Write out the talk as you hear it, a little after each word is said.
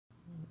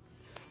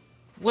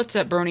What's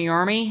up, Brony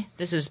Army?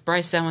 This is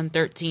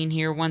Bryce7113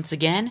 here once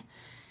again,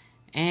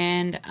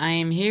 and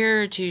I'm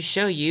here to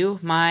show you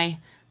my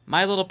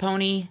My Little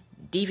Pony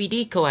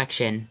DVD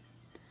collection.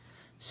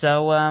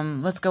 So,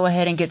 let's go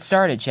ahead and get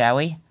started, shall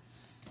we?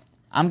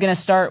 I'm gonna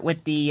start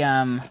with the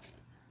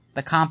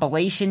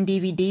compilation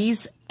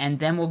DVDs, and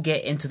then we'll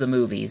get into the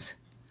movies.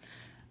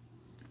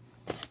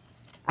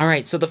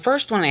 Alright, so the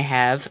first one I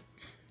have,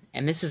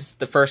 and this is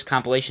the first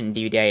compilation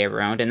DVD I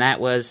ever owned, and that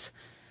was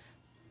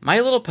My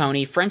Little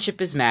Pony,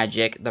 Friendship is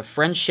Magic, The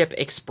Friendship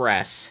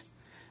Express.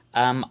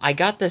 I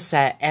got this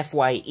at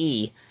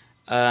FYE,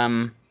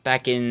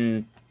 back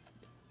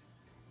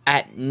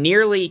at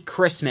nearly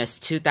Christmas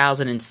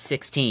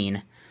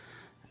 2016.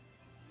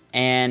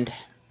 And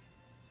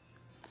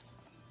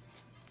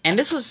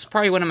this was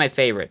probably one of my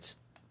favorites.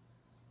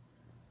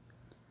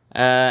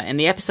 And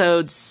the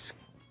episodes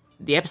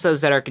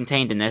that are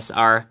contained in this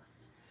are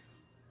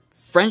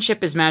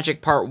Friendship is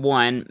Magic Part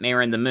 1, Mayor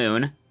and the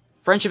Moon,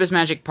 Friendship is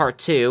Magic Part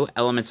 2,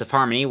 Elements of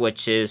Harmony,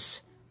 which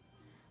is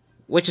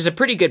a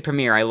pretty good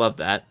premiere, I love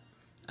that.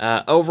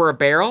 Over a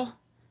Barrel,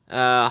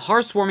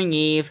 Hearthwarming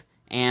Eve,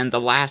 and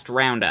The Last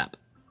Roundup.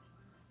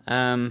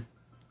 Those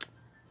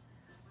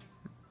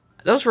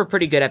were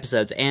pretty good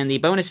episodes, and the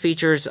bonus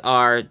features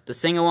are the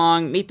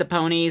sing-along, Meet the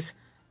Ponies,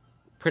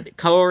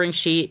 coloring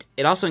sheet.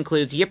 It also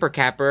includes Yipper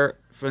Capper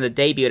from the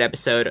debut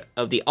episode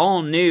of the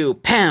all-new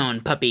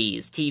Pound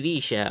Puppies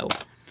TV show.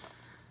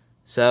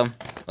 So,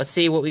 let's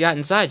see what we got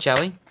inside,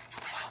 shall we?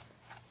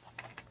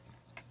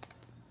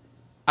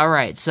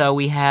 Alright, so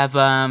we have,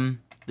 the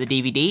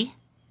DVD.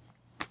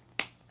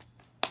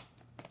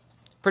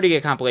 Pretty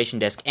good compilation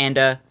disc.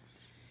 And,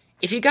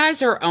 if you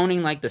guys are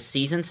owning, like, the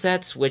season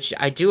sets, which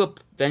I do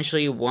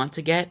eventually want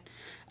to get,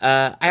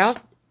 I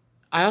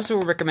also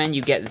recommend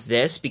you get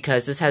this,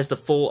 because this has the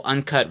full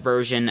uncut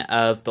version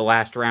of The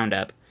Last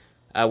Roundup,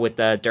 with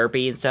the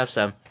Derpy and stuff,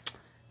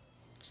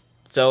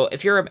 so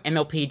if you're an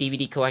MLP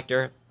DVD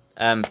collector,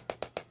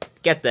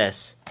 get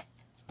this.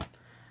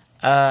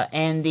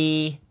 And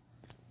the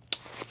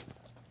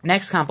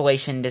next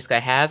compilation disc I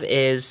have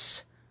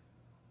is,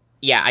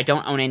 yeah, I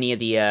don't own any of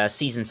the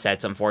season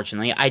sets,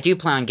 unfortunately. I do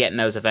plan on getting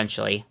those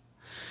eventually.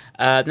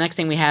 The next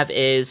thing we have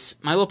is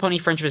My Little Pony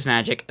Friendship is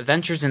Magic,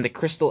 Adventures in the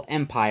Crystal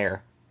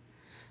Empire.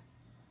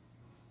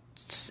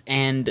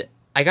 And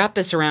I got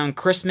this around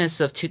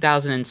Christmas of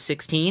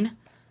 2016.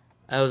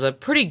 It was a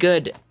pretty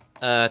good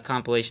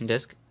compilation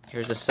disc.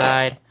 Here's the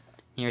side,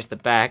 here's the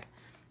back.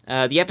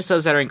 The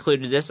episodes that are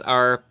included in this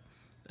are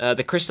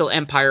The Crystal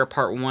Empire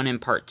Part 1 and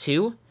Part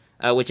 2,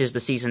 which is the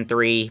Season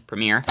 3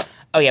 premiere.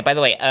 Oh yeah, by the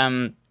way,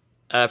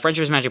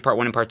 Friendship is Magic Part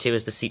 1 and Part 2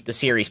 is the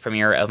series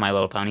premiere of My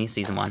Little Pony,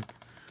 Season 1.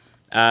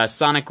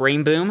 Sonic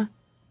Rainboom,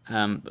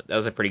 that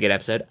was a pretty good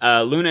episode.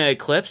 Luna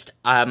Eclipsed,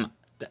 that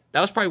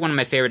was probably one of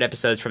my favorite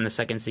episodes from the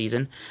second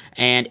season.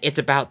 And It's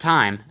About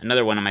Time,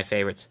 another one of my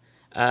favorites.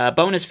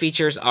 Bonus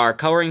features are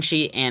Coloring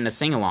Sheet and a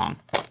Sing-Along.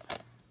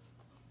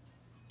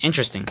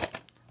 Interesting.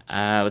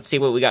 Let's see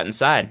what we got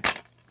inside.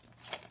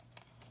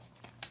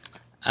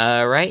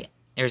 Alright,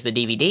 there's the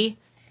DVD.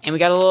 And we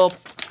got a little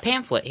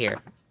pamphlet here.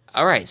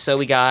 Alright, so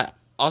we got,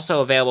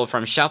 also available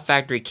from Shout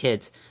Factory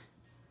Kids.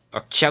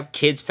 Or Shout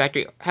Kids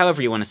Factory,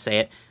 however you want to say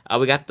it.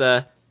 We got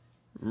the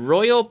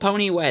Royal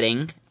Pony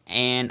Wedding.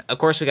 And, of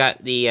course, we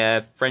got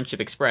the Friendship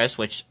Express,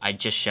 which I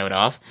just showed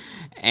off.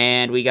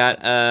 And we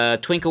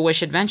got Twinkle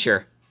Wish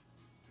Adventure.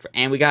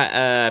 And we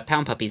got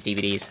Pound Puppies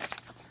DVDs.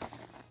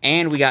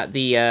 And we got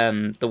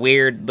the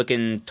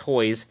weird-looking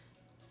toys.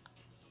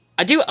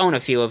 I do own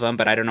a few of them,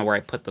 but I don't know where I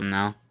put them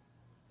now.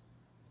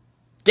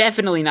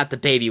 Definitely not the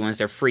baby ones,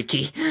 they're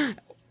freaky.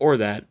 Or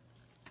that.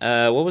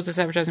 What was this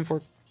advertising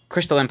for?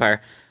 Crystal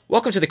Empire.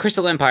 Welcome to the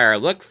Crystal Empire.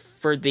 Look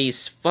for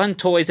these fun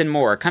toys and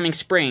more. Coming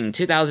spring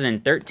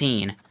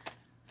 2013.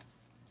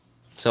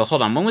 So,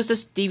 hold on. When was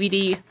this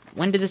DVD?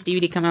 When did this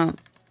DVD come out?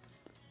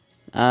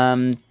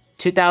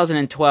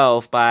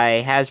 2012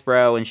 by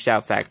Hasbro and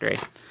Shout Factory.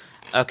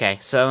 Okay,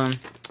 so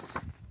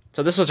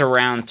this was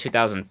around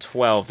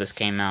 2012 this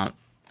came out.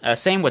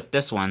 Same with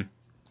this one.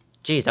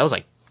 Jeez, that was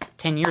like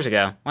 10 years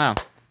ago. Wow.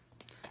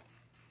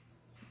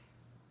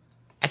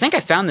 I think I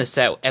found this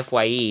at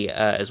FYE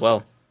as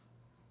well.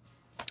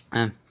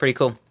 Pretty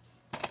cool.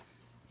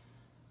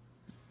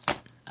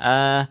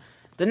 The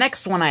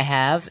next one I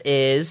have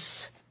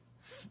is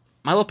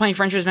My Little Pony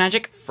Friendship is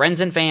Magic, Friends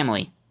and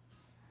Family.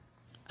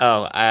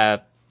 Oh,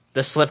 the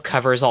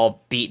slipcover is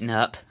all beaten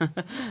up,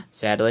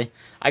 sadly.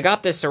 I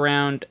got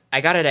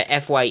it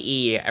at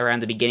FYE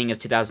around the beginning of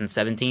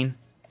 2017.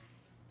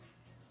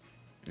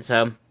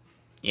 So,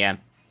 yeah.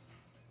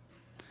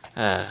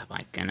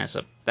 My goodness,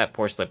 that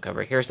poor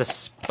slipcover. Here's the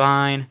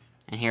spine,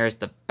 and here's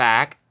the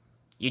back.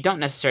 You don't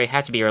necessarily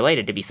have to be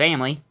related to be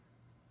family.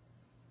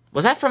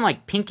 Was that from,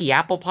 like, Pinky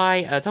Apple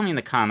Pie? Tell me in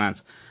the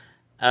comments.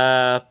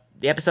 The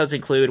episodes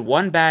include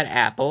One Bad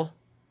Apple,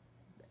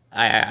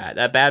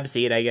 a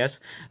Babseed, I guess,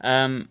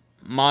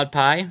 Maud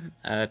Pie,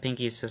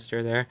 Pinky's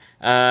sister there,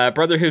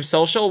 Brotherhood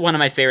Social, one of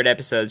my favorite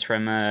episodes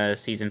from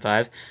Season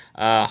 5,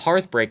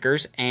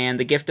 Hearthbreakers, and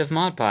The Gift of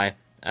Maud Pie.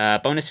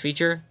 Bonus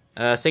feature,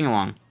 Sing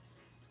along.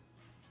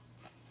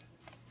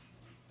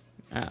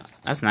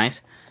 That's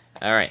nice.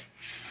 All right.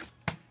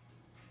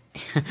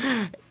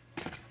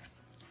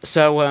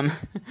 So,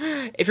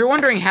 if you're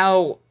wondering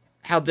how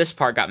this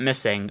part got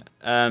missing,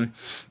 my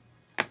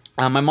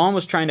mom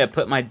was trying to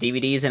put my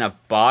DVDs in a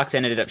box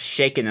and ended up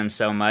shaking them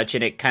so much,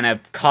 and it kind of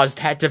caused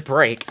that to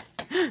break.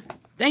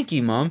 Thank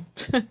you, Mom.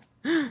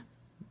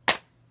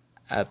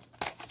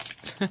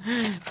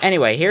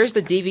 Anyway, here's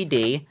the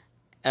DVD,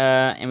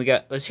 and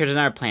here's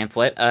another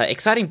pamphlet.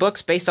 Exciting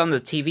books based on the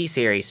TV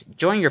series.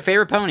 Join your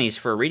favorite ponies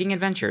for reading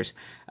adventures.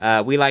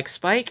 We like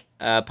Spike,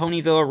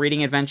 Ponyville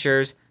Reading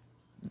Adventures,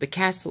 The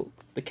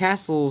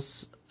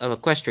Castles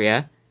of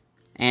Equestria,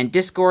 and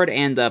Discord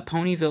and the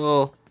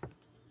Ponyville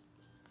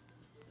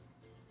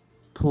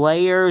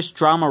Players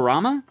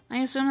Dramarama, I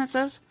assume that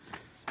says.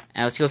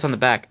 Let's see what's on the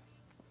back.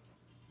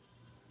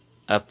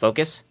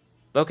 Focus.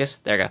 Focus.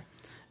 There we go.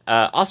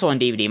 Also on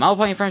DVD, My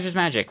Little Pony Friendship's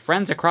Magic,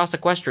 Friends Across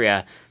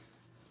Equestria.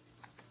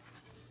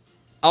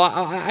 Oh,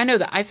 I know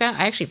that. I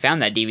actually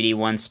found that DVD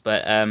once,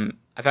 but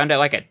I found it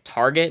like at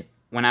Target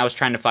when I was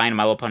trying to find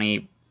My Little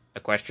Pony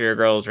Equestria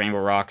Girls, Rainbow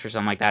Rocks, or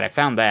something like that. I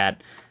found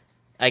that.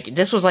 Like,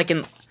 this was like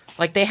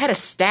they had a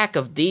stack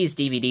of these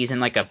DVDs in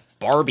like a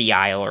Barbie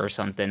aisle or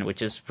something,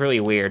 which is really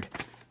weird.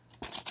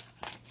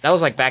 That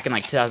was like back in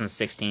like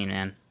 2016,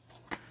 man.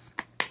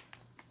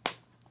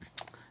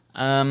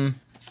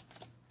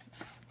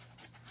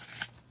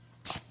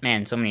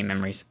 Man, so many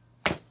memories.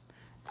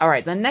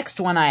 Alright, the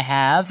next one I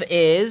have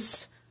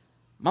is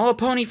My Little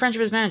Pony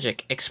Friendship is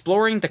Magic,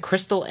 Exploring the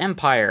Crystal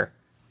Empire.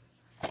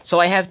 So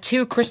I have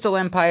 2 Crystal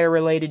Empire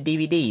related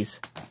DVDs.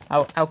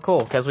 How cool,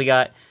 because we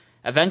got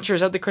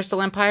Adventures of the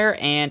Crystal Empire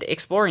and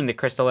Exploring the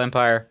Crystal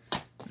Empire.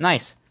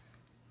 Nice.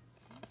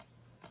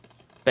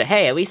 But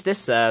hey, at least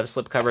this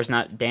slipcover's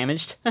not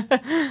damaged.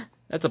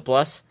 That's a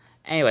plus.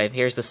 Anyway,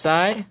 here's the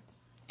side,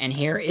 and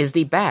here is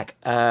the back.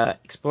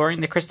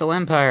 Exploring the Crystal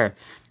Empire.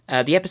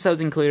 The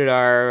episodes included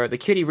are the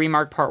Cutie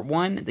Remark Part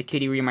 1, the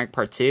Cutie Remark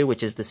Part 2,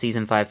 which is the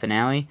Season 5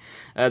 finale,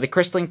 the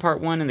Crystalling Part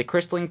 1 and the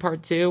Crystalling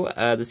Part 2,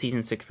 the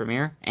Season 6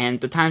 premiere, and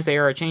The Times They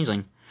Are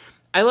A-Changing.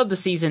 I love the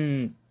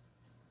Season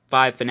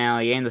 5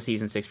 finale and the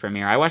Season 6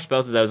 premiere. I watched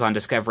both of those on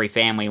Discovery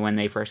Family when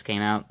they first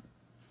came out.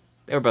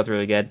 They were both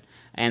really good.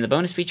 And the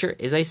bonus feature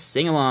is a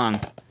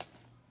sing-along.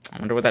 I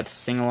wonder what that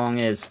sing-along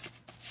is.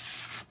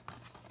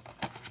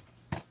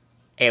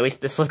 Hey, at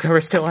least the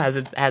slipcover still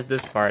has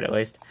this part, at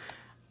least.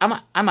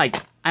 I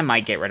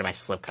might get rid of my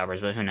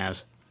slipcovers, but who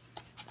knows.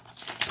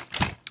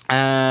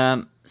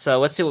 So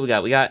let's see what we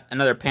got. We got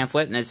another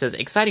pamphlet, and it says,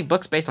 Exciting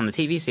books based on the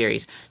TV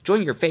series.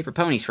 Join your favorite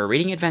ponies for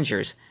reading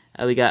adventures.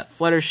 We got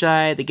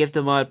Fluttershy, The Gift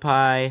of Maud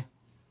Pie,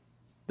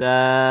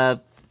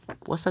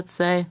 what's that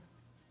say?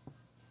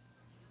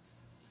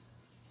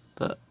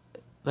 But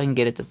if I can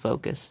get it to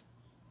focus.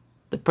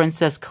 The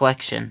Princess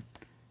Collection.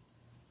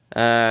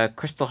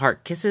 Crystal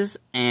Heart Kisses,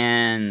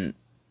 and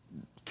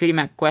Cutie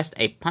Map Quest,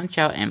 a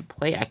punch-out and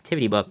play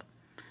activity book.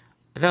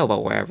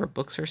 Available wherever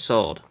books are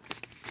sold.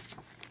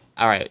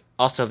 Alright,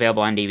 also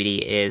available on DVD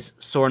is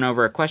Soarin'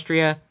 Over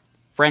Equestria,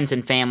 Friends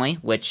and Family,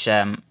 which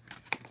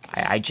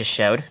I just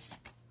showed.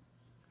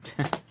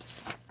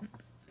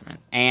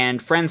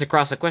 And Friends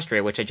Across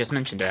Equestria, which I just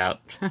mentioned about.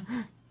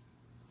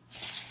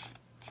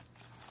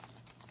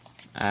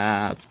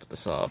 Let's put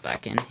this all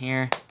back in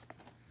here.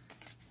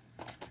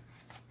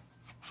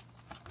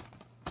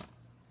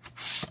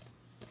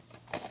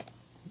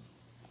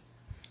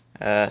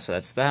 So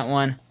that's that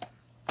one.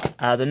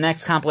 The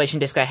next compilation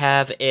disc I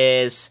have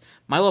is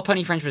My Little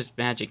Pony Friendship is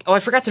Magic. Oh, I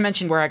forgot to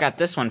mention where I got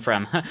this one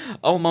from.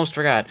 Almost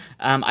forgot.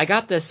 I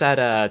got this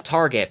at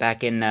Target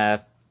back in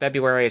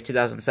February of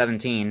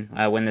 2017,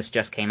 when this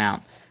just came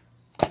out.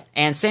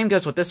 And same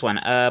goes with this one.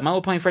 My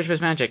Little Pony Friendship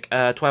is Magic,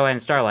 Twilight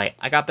and Starlight.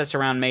 I got this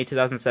around May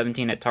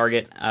 2017 at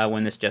Target,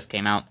 when this just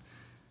came out.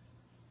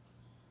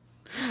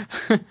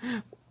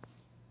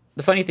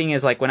 The funny thing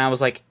is, like, when I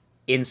was, like,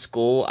 in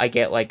school, I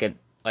get, like,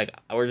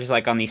 we're just,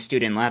 like, on these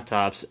student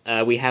laptops,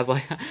 we have,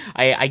 like,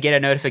 I get a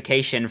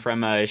notification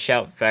from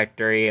Shout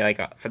Factory,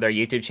 like, for their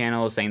YouTube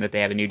channel saying that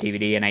they have a new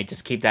DVD, and I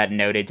just keep that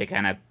noted to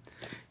kind of,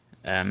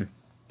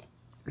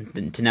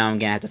 to know I'm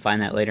gonna have to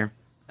find that later.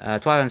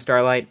 Twilight and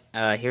Starlight,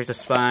 here's the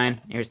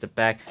spine, here's the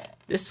back.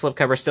 This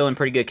slipcover is still in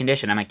pretty good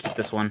condition, I might keep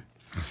this one.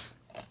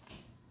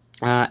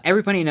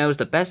 Everybody knows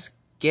the best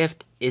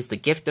gift is the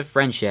gift of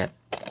friendship.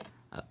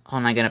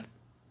 Hold on, I'm gonna...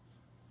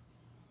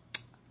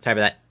 Sorry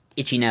about that.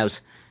 Itchy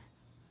nose.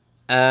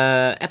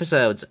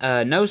 Episodes.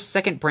 No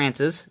Second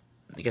Prances.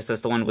 I guess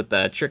that's the one with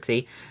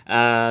Trixie.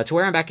 To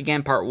Where I'm Back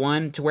Again Part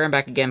 1. To Where I'm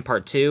Back Again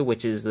Part 2,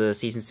 which is the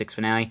Season 6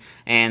 finale.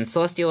 And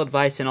Celestial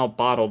Advice and All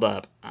Bottled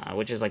Up,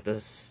 which is like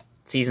the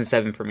Season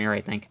 7 premiere,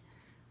 I think.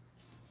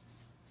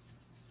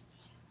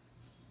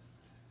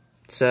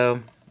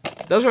 So,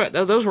 those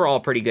were all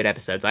pretty good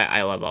episodes.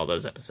 I love all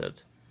those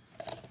episodes.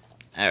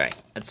 Alright,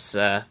 let's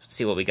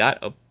see what we got.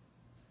 Oh,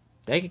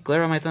 did I get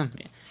glitter on my thumb?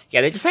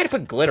 Yeah, they decided to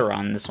put glitter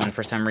on this one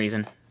for some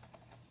reason.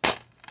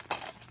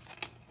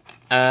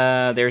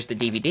 There's the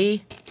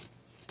DVD.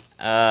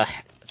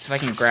 Let's see if I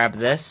can grab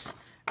this.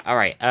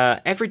 Alright,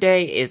 every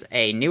day is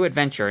a new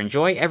adventure.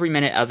 Enjoy every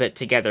minute of it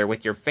together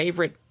with your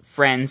favorite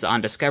friends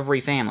on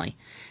Discovery Family.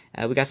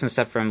 We got some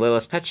stuff from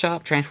Littlest Pet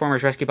Shop,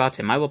 Transformers Rescue Bots,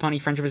 and My Little Pony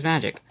Friendship is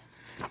Magic.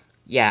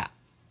 Yeah.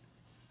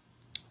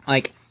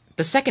 Like,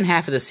 the second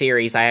half of the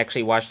series I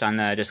actually watched on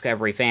the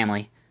Discovery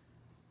Family.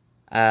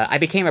 I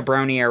became a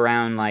brony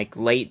around, like,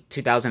 late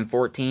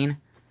 2014.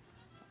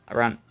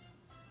 Around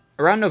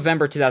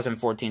November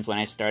 2014 is when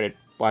I started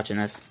watching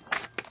this.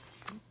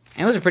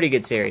 And it was a pretty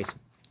good series.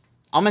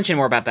 I'll mention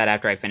more about that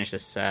after I finish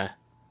this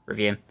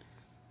review.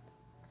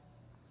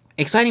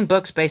 Exciting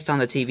books based on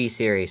the TV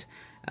series.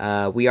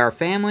 We Are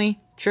Family,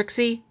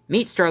 Trixie,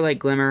 Meet Starlight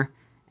Glimmer,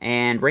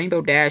 and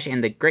Rainbow Dash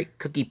and the Great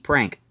Cookie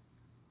Prank.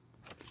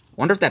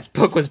 Wonder if that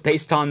book was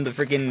based on the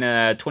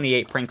freaking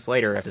 28 Pranks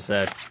Later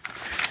episode.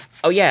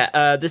 Oh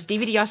yeah, this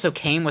DVD also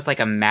came with like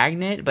a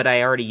magnet, but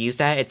I already used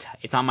that.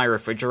 It's on my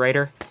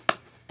refrigerator.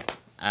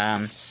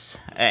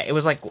 It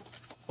was like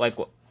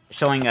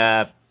showing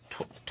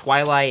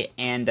Twilight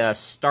and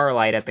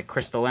Starlight at the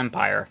Crystal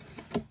Empire.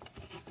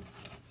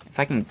 If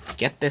I can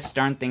get this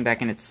darn thing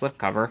back in its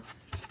slipcover.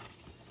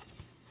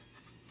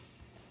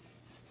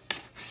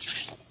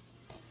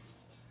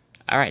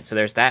 Alright, so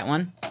there's that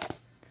one.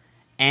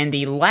 And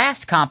the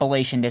last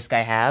compilation disc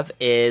I have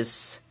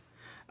is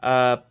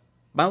My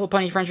Little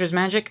Pony Friendship is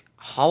Magic,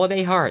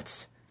 Holiday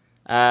Hearts.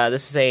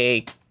 This is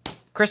a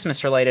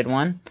Christmas-related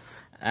one.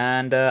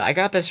 And I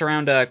got this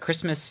around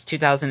Christmas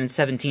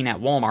 2017 at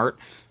Walmart.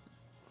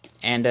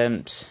 And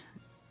it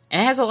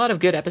has a lot of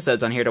good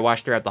episodes on here to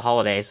watch throughout the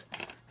holidays.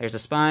 There's the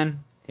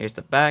spine, here's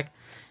the back.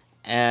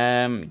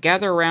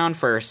 Gather around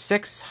for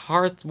 6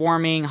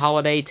 heartwarming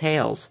holiday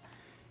tales.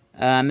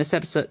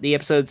 The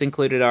episodes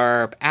included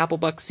our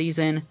Applebuck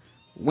season,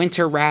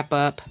 Winter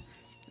Wrap-Up,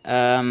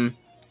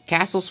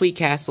 Castle Sweet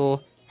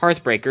Castle,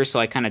 Hearthbreaker, so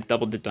I kind of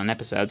double dipped on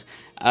episodes,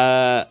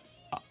 A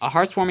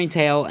Heartwarming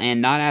Tale,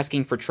 and Not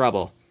Asking for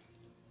Trouble.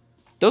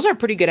 Those are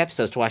pretty good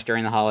episodes to watch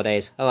during the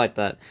holidays. I like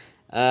that.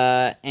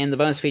 And the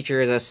bonus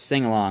feature is a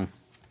sing-along.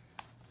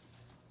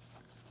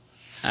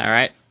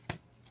 Alright.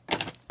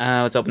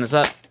 Let's open this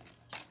up.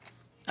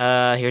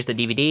 Here's the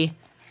DVD.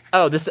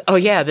 This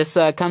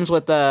comes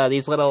with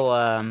these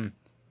little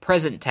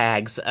present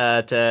tags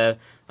to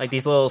like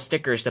these little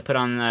stickers to put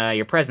on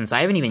your presents.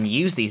 I haven't even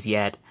used these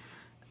yet.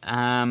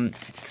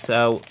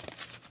 So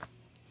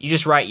you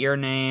just write your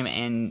name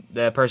and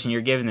the person you're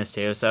giving this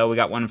to. So we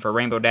got one for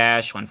Rainbow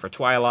Dash, one for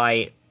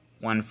Twilight,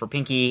 one for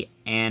Pinky,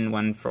 and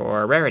one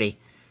for Rarity.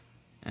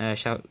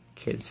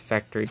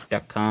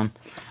 ShoutKidsFactory.com.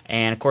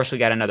 And of course we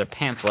got another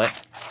pamphlet.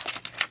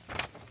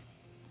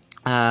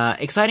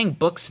 Exciting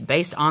books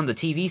based on the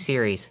TV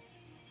series.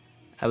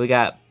 We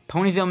got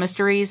Ponyville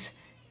Mysteries,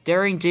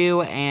 Daring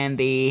Do, and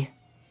the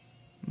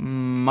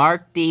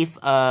Mark Thief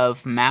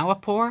of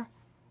Malapore,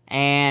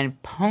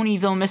 and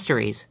Ponyville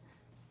Mysteries.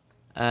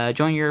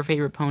 Join your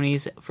favorite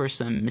ponies for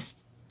some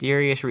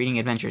mysterious reading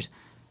adventures.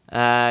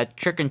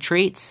 Trick and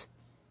Treats,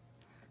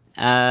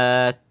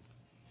 Crusaders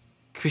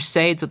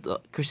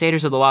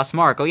of the Lost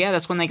Mark. Oh yeah,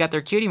 that's when they got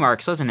their cutie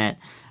marks, wasn't it?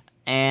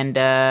 And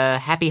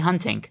Happy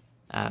Hunting.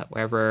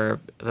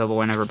 Wherever available,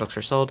 whenever books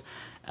are sold.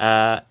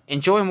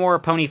 Enjoy more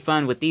pony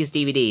fun with these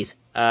DVDs.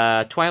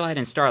 Twilight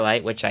and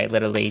Starlight, which I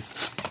literally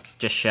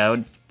just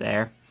showed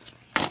there.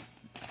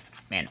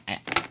 Man,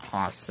 hold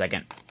on a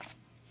second.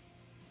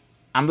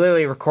 I'm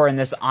literally recording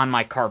this on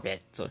my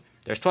carpet. So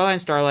there's Twilight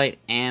and Starlight,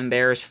 and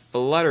there's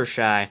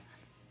Fluttershy.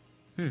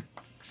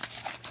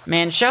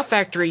 Man, Shout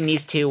Factory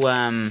needs to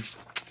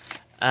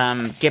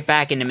get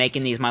back into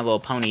making these My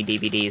Little Pony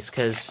DVDs,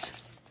 because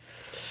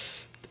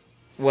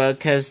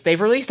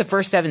they've released the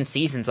first 7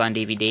 seasons on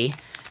DVD,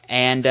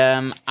 and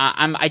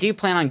I do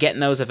plan on getting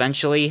those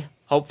eventually,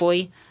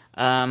 hopefully.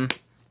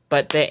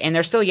 But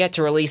they're still yet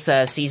to release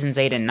seasons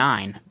 8 and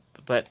 9.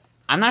 But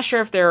I'm not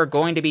sure if they're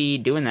going to be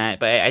doing that.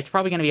 But it's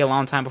probably going to be a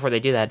long time before they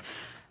do that.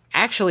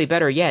 Actually,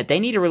 better yet, they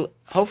need to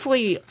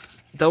hopefully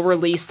they'll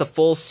release the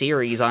full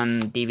series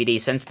on DVD,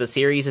 since the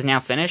series is now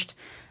finished.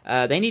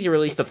 They need to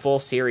release the full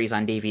series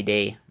on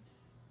DVD.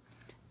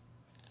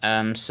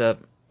 So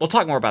we'll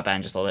talk more about that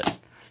in just a little bit.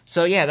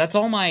 So yeah, that's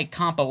all my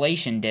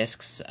compilation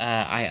discs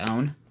I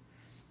own.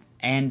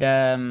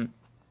 And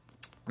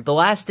the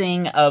last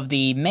thing of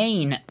the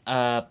main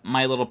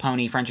My Little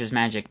Pony Friendship is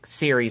Magic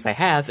series I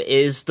have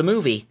is the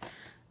movie.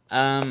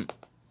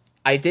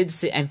 I did,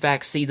 in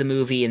fact, see the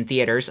movie in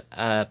theaters,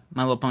 My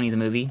Little Pony the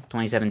Movie,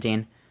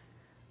 2017.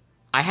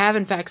 I have,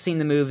 in fact, seen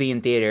the movie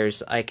in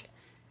theaters, like,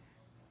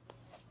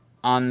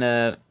 and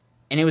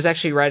it was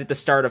actually right at the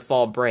start of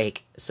fall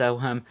break.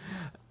 So,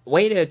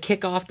 way to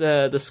kick off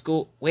the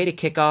school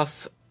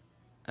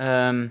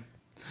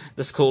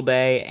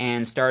day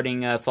and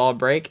starting fall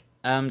break.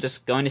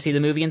 Just going to see the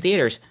movie in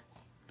theaters.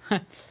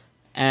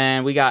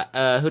 And we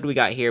got who do we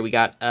got here? We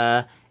got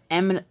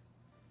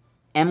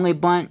Emily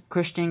Blunt,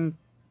 Christian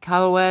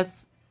Calloweth,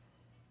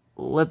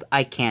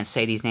 I can't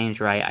say these names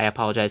right, I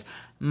apologize.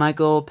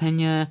 Michael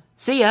Pena,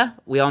 Sia,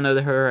 we all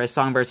know her as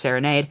Songbird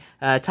Serenade,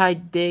 Ty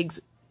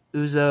Diggs,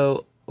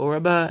 Uzo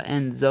Oraba,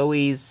 and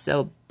Zoe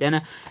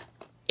Saldana.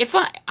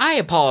 I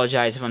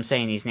apologize if I'm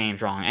saying these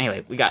names wrong.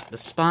 Anyway, we got the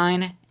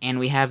spine, and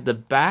we have the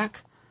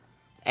back.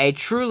 A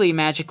truly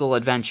magical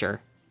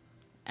adventure.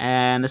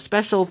 And the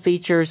special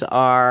features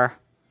are...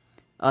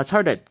 it's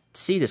hard to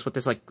see this with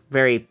this, like,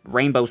 very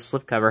rainbow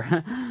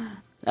slipcover.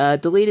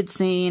 Deleted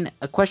scene,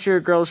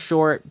 Equestria Girls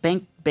short,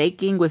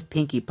 baking with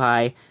Pinkie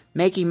Pie,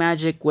 making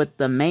magic with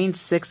the main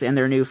six and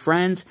their new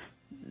friends,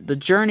 the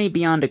journey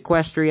beyond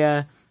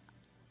Equestria,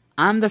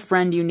 I'm the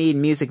friend you need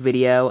music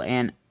video,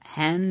 and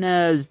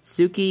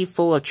Hanazuki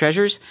Full of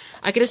Treasures.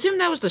 I could assume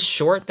that was the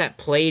short that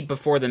played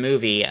before the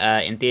movie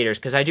in theaters,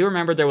 because I do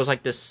remember there was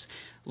like this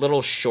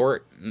little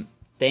short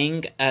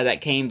thing that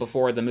came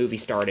before the movie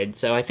started,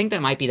 so I think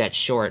that might be that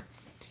short.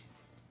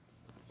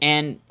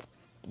 And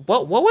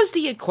what was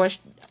the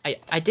question?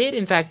 I did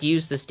in fact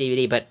use this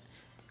DVD, but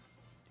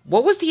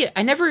what was the...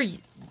 I never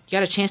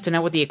got a chance to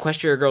know what the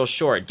Equestria Girls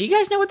short. Do you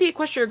guys know what the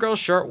Equestria Girls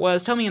short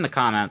was? Tell me in the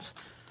comments.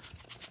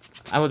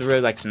 I would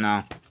really like to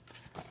know.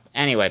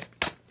 Anyway.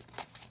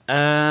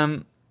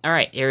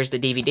 Alright, here's the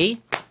DVD.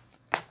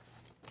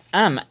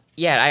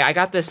 Yeah, I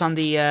got this on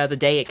the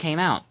day it came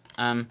out.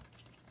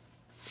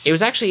 It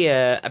was actually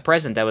a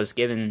present that was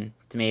given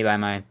to me by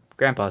my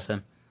grandpa, so...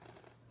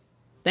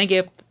 Thank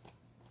you.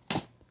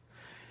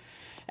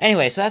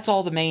 Anyway, so that's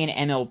all the main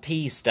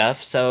MLP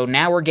stuff, so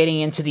now we're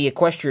getting into the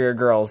Equestria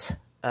Girls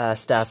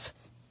stuff.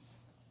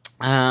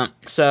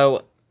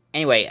 So,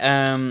 anyway,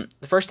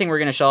 the first thing we're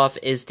going to show off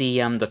is the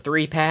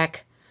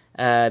 3-pack,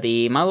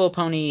 the My Little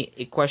Pony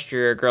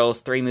Equestria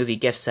Girls 3-movie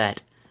gift set.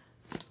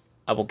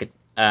 I will get,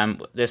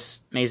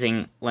 this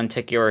amazing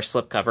lenticular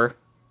slipcover.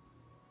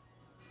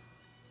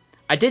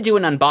 I did do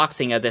an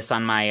unboxing of this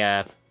on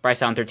my,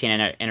 Bryce Allen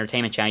 13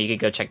 Entertainment channel, you could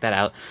go check that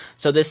out.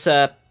 So this,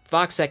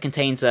 box set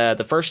contains,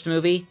 the first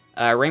movie,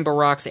 Rainbow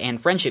Rocks,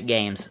 and Friendship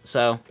Games.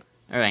 So,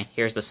 alright,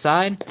 here's the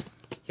side,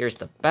 here's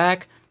the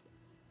back,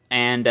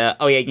 and,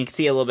 oh yeah, you can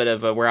see a little bit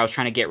of where I was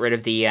trying to get rid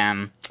of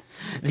the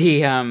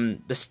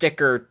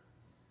sticker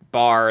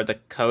bar, the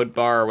code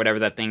bar, or whatever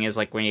that thing is,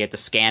 like when you get to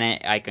scan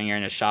it, like when you're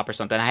in a shop or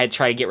something. I had to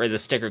try to get rid of the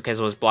sticker because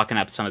it was blocking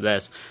up some of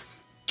this.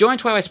 Join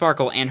Twilight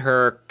Sparkle and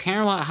her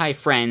Camelot High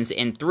friends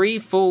in 3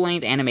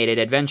 full-length animated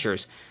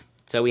adventures.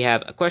 So we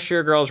have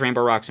Equestria Girls,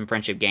 Rainbow Rocks, and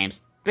Friendship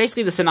Games.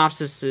 Basically, the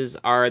synopsises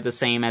are the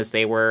same as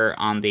they were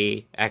on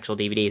the actual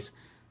DVDs.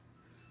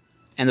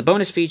 And the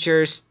bonus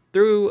features,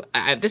 through...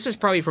 this is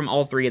probably from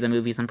all 3 of the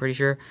movies, I'm pretty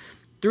sure.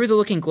 Through the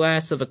Looking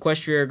Glass of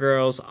Equestria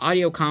Girls,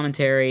 audio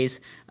commentaries,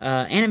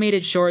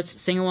 animated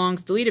shorts,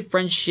 sing-alongs, deleted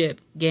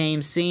friendship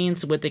game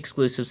scenes with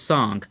exclusive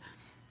song.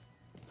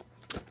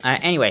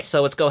 Anyway,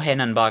 so let's go ahead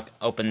and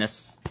open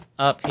this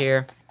up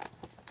here.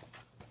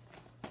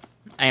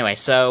 Anyway,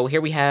 so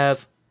here we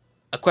have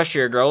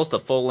Equestria Girls, the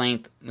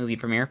full-length movie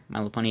premiere. My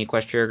Little Pony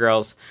Equestria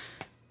Girls.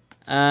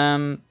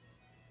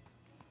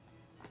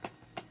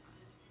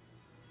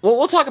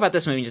 We'll talk about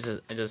this movie in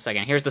just a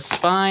second. Here's the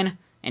spine,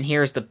 and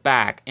here's the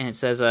back. And it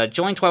says,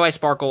 join Twilight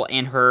Sparkle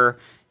and her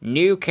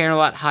new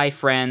Camelot High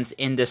friends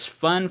in this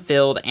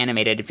fun-filled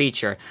animated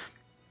feature.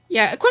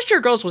 Yeah,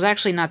 Equestria Girls was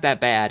actually not that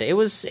bad. It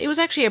was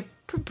actually a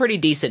pretty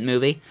decent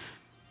movie.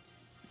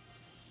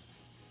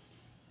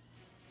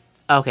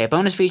 Okay,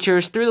 bonus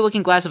features, Through the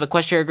Looking Glass of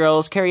Equestria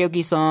Girls,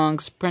 karaoke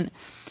songs,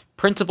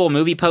 principal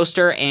movie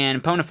poster,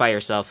 and Ponify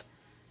Yourself.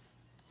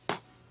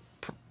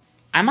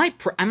 I might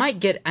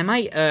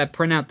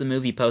print out the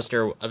movie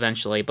poster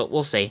eventually, but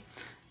we'll see.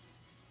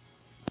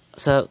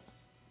 So,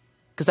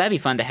 because that'd be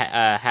fun to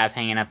have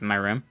hanging up in my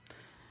room.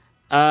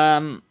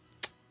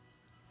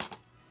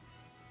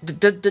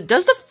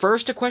 Does the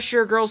first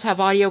Equestria Girls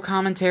have audio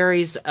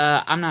commentaries?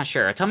 I'm not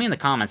sure. Tell me in the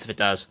comments if it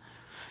does.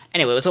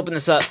 Anyway, let's open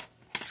this up.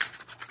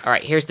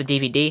 Alright, here's the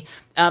DVD.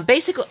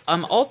 Basically,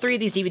 all 3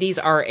 of these DVDs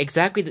are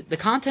exactly... The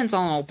contents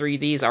on all 3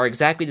 of these are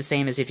exactly the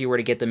same as if you were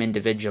to get them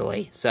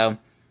individually. So,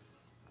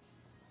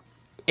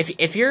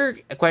 if you're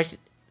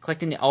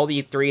collecting all 3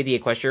 of the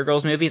Equestria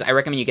Girls movies, I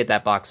recommend you get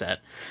that box set.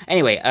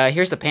 Anyway,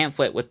 here's the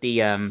pamphlet with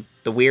the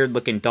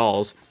weird-looking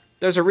dolls.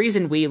 There's a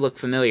reason we look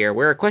familiar.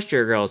 We're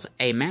Equestria Girls.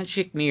 A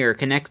magic mirror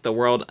connects the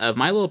world of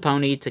My Little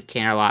Pony to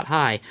Camelot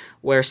High,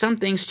 where some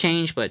things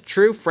change, but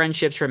true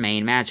friendships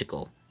remain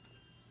magical.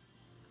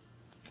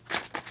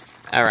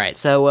 Alright,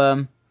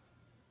 so,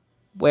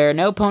 where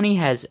no pony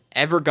has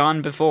ever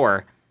gone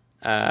before,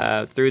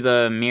 through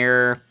the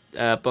mirror,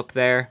 book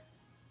there,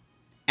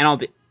 and all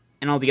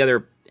the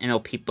other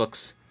MLP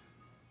books.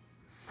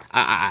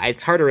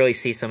 It's hard to really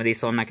see some of these,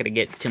 so I'm not going to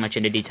get too much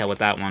into detail with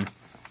that one.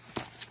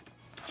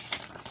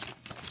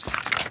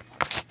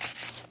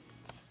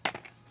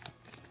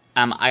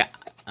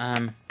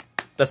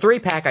 The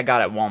 3-pack I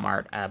got at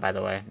Walmart, by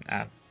the way,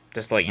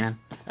 just to let you know,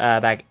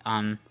 back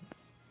in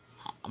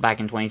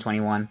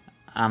 2021.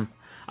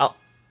 I'll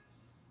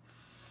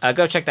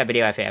go check that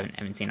video if you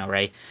haven't seen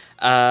already.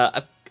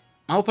 My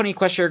Little Pony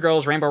Equestria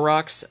Girls Rainbow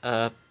Rocks,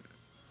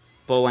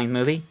 full-length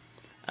movie.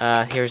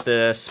 Here's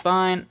the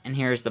spine, and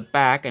here's the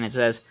back, and it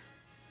says,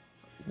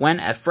 when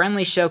a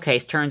friendly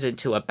showcase turns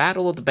into a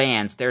battle of the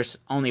bands, there's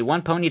only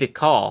one pony to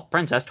call,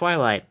 Princess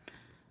Twilight.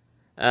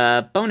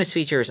 Bonus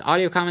features,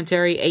 audio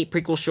commentary, 8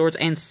 prequel shorts,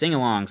 and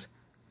sing-alongs.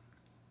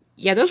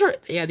 Yeah, those were,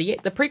 yeah, the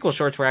prequel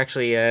shorts were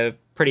actually,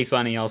 pretty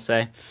funny, I'll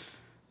say.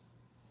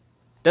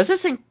 Does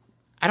this,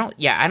 I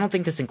don't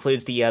think this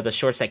includes the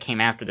shorts that came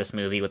after this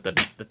movie with the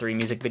 3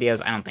 music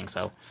videos. I don't think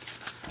so.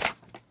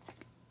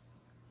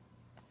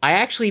 I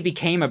actually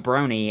became a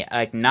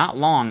brony, not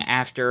long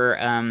after,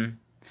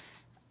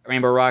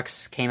 Rainbow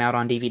Rocks came out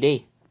on DVD.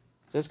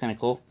 So that's kind of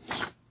cool.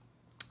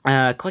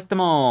 Click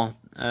them all.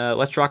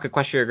 Let's rock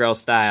Equestria Girl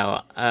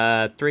style.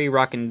 3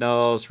 rockin'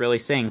 dolls really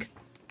sing.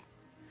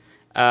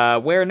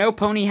 Where no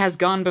pony has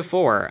gone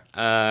before.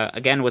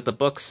 Again, with the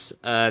books,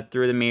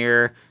 Through the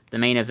Mirror, the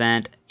main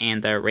event,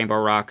 and the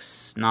Rainbow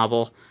Rocks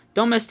novel.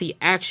 Don't miss the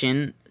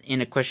action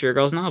in Equestria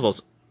Girls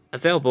novels.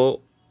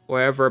 Available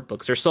wherever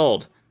books are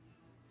sold.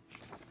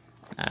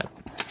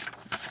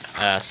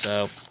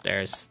 So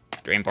there's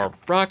Rainbow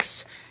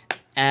Rocks.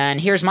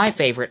 And here's my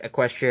favorite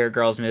Equestria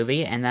Girls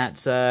movie, and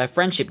that's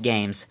Friendship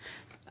Games.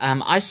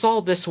 I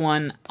saw this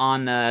one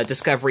on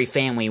Discovery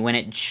Family when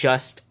it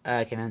just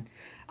came in.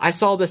 I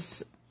saw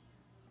this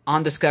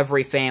on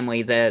Discovery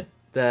Family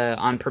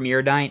on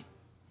premiere night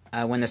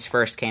when this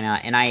first came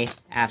out, and I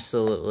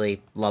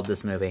absolutely love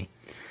this movie.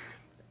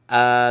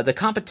 The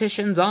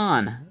competition's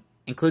on.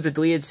 Includes a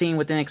deleted scene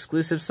with an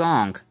exclusive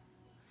song.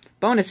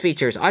 Bonus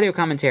features, audio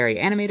commentary,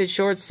 animated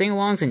shorts,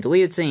 sing-alongs, and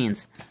deleted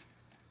scenes.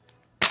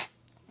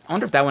 I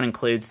wonder if that one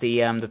includes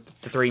the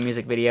 3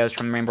 music videos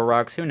from Rainbow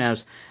Rocks. Who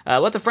knows?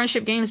 Let the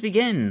Friendship Games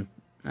begin.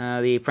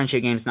 The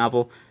Friendship Games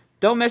novel.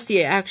 Don't miss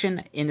the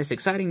action in this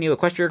exciting new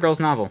Equestria Girls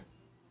novel.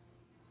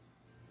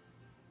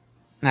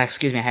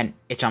 Excuse me, I had an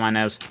itch on my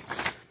nose.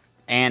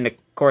 And, of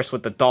course,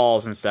 with the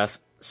dolls and stuff.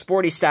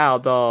 Sporty style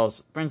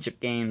dolls.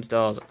 Friendship Games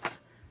dolls.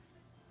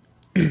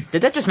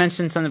 Did that just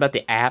mention something about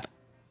the app?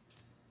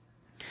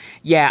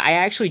 Yeah, I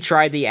actually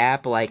tried the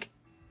app, like,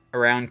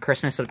 around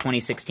Christmas of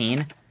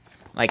 2016.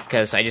 Like,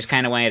 because I just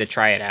kind of wanted to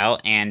try it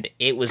out, and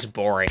it was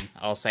boring.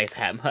 I'll say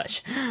that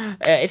much.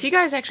 If you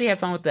guys actually have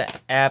fun with the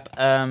app,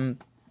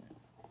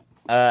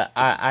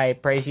 I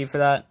praise you for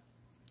that.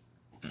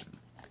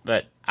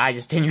 But I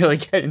just didn't really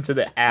get into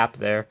the app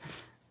there.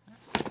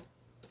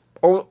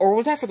 Or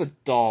was that for the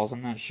dolls?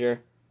 I'm not sure.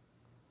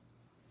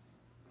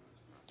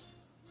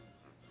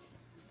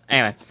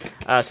 Anyway,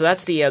 so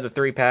that's the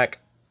 3-pack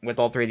with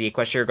all 3 of the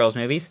Equestria Girls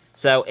movies.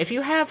 So if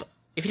you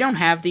don't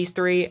have these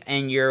 3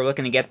 and you're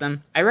looking to get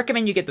them, I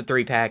recommend you get the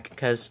 3-pack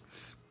because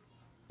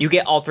you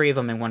get all 3 of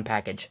them in one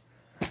package.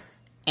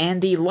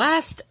 And the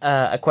last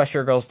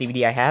Equestria Girls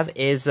DVD I have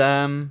is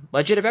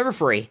Legend of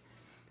Everfree.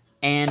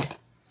 And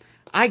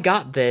I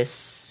got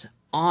this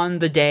on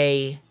the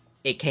day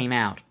it came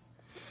out.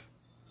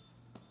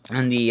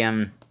 On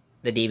the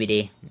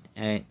DVD.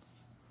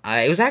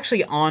 It was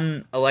actually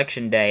on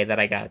Election Day that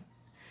I got.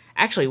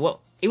 Actually,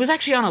 well, it was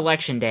actually on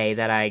Election Day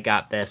that I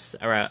got this,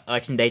 or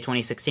Election Day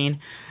 2016.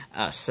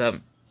 So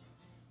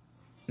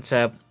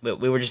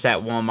we were just at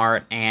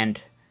Walmart, and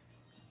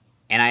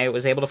I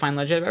was able to find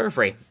Legend of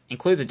Everfree.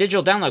 Includes a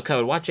digital download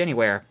code, Watch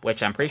Anywhere,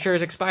 which I'm pretty sure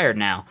is expired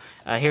now.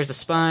 Here's the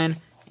spine,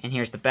 and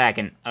here's the back,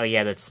 and oh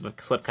yeah, that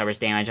slipcover's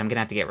damaged. I'm gonna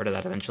have to get rid of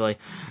that eventually.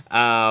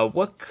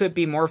 What could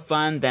be more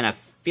fun than a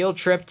field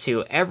trip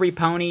to every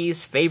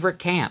pony's favorite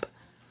camp?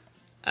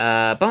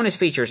 Bonus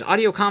features,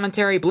 audio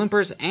commentary,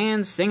 bloopers,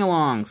 and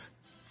sing-alongs.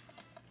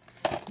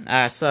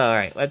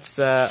 Alright, let's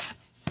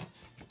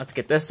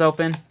get this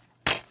open.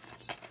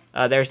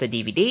 There's the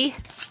DVD.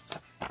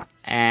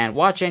 And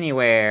Watch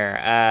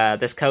Anywhere.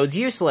 This code's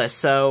useless,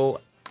 so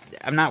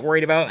I'm not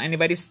worried about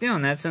anybody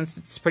stealing that since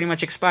it's pretty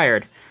much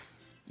expired.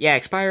 Yeah,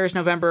 expires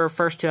November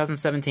 1st,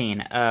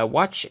 2017.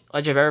 Watch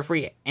Legend of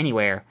Everfree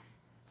anywhere.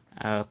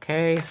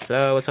 Okay,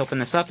 so let's open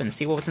this up and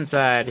see what's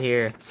inside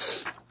here.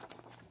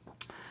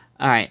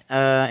 Alright,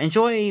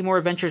 enjoy more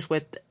adventures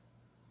with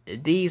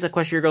these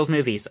Equestria Girls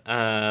movies.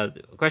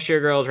 Equestria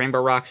Girls,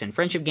 Rainbow Rocks, and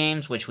Friendship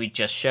Games, which we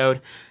just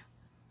showed.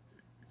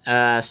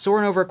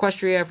 Soaring over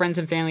Equestria, Friends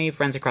and Family,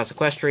 Friends Across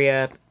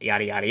Equestria,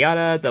 yada yada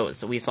yada.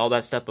 So we saw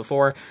that stuff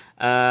before.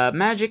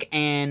 Magic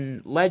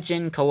and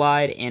Legend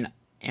collide in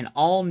an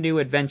all-new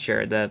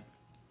adventure. The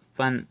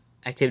fun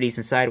activities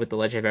inside with the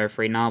Legend of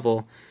Everfree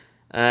novel.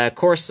 Of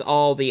course,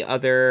 all the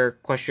other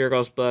Equestria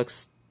Girls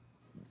books.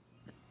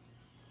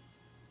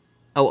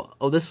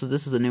 Oh, this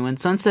is a new one.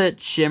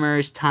 Sunset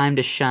Shimmer's Time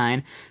to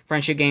Shine,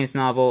 Friendship Games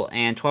novel,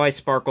 and Twilight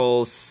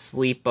Sparkle's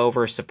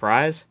Sleepover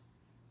Surprise.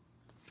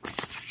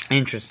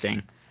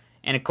 Interesting.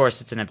 And of course,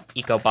 it's in an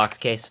eco box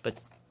case, but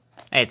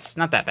hey, it's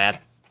not that bad.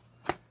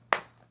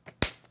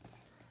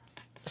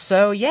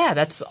 So yeah,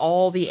 that's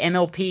all the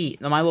MLP,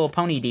 the My Little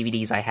Pony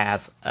DVDs I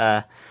have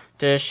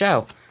to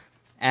show.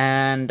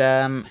 And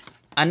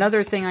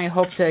another thing I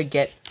hope to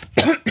get...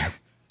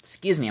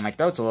 Excuse me, my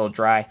throat's a little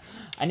dry.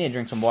 I need to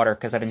drink some water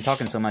because I've been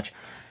talking so much.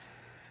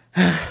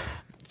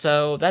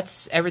 So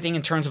that's everything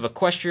in terms of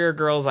Equestria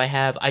Girls I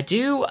have. I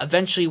do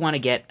eventually want to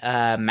get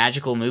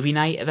Magical Movie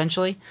Night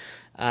eventually,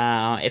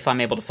 if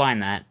I'm able to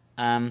find that.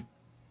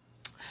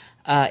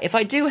 If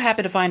I do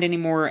happen to find any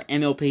more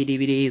MLP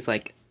DVDs,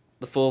 like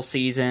the full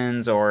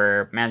seasons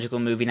or Magical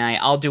Movie Night,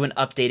 I'll do an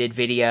updated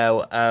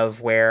video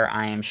of where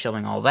I am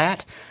showing all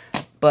that.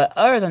 But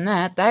other than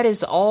that, that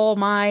is all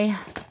my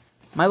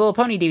Little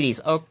Pony DVDs.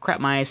 Oh crap,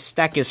 my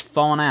stack is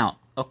falling out.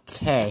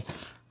 Okay,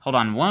 hold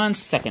on 1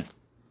 second.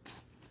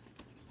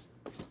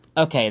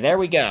 Okay, there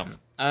we go.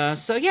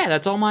 So yeah,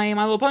 that's all my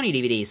Little Pony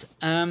DVDs.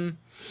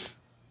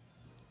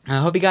 I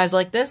hope you guys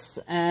like this,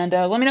 and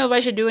let me know if I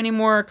should do any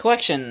more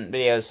collection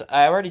videos.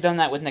 I've already done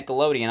that with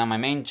Nickelodeon on my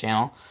main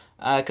channel,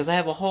 because I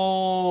have a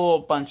whole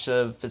bunch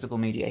of physical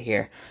media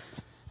here.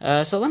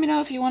 So let me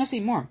know if you want to see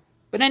more.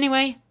 But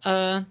anyway,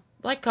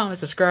 like, comment,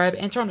 subscribe,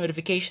 and turn on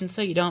notifications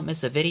so you don't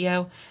miss a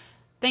video.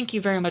 Thank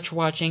you very much for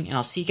watching, and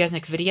I'll see you guys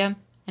next video.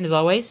 And as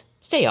always,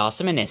 stay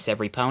awesome and miss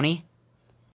every pony.